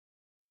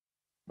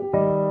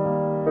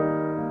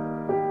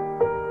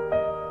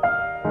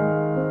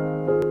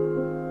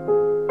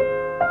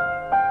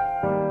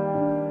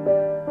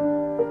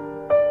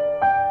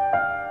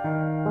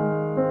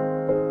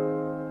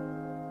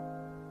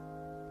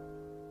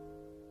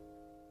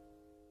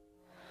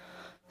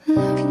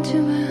Look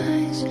into my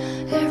eyes,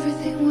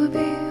 everything will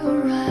be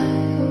alright.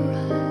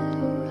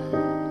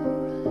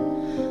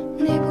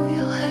 你不要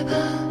害怕，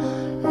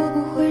我不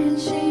会任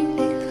性离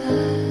开。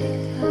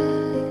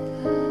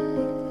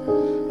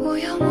我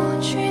要抹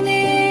去你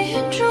眼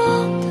中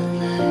的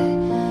泪，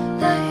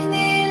带你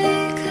离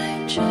开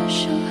这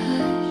伤害，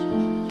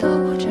躲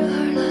过这而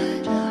来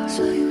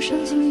所有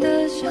伤心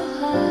的小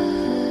孩。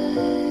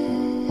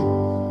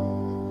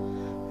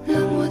冷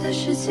漠的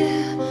世界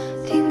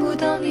听不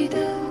到你的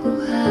呼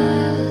喊，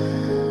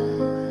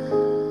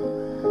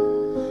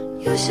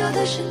幼小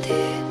的身体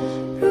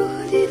如何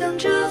抵挡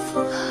这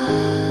风寒？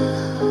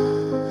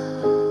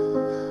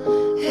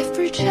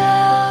 Every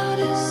child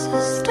is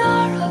a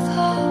star of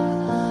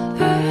hope,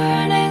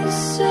 burning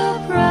so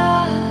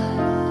bright。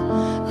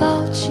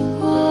 抱紧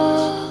我，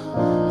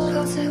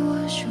靠在我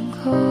胸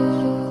口，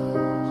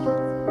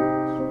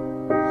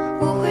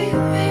我会永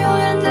远永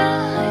远的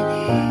爱你，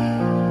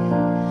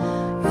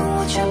用我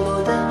全部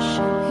的生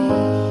命，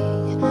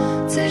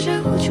在这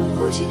无穷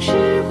无尽时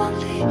光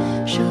里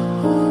守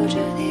护着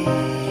你。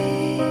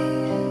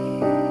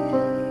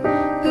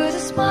Put a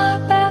smile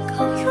back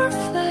on your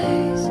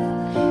face,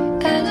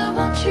 and I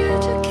want you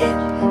to keep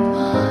in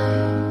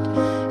mind,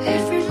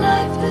 every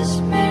life is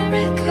a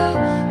miracle,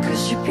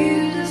 'cause you're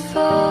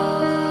beautiful。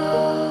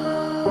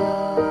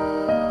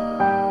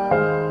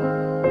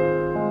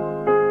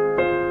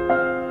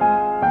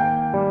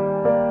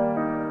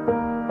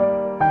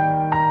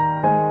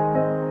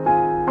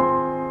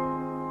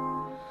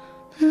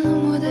 冷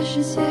漠的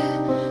世界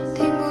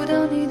听不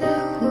到你的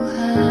呼喊，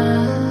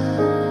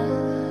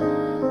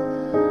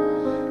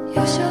幼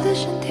小的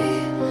身体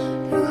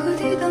如何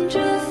抵挡这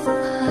风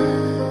寒？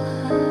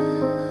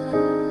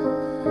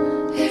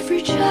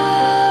 Every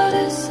child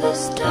is a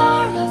star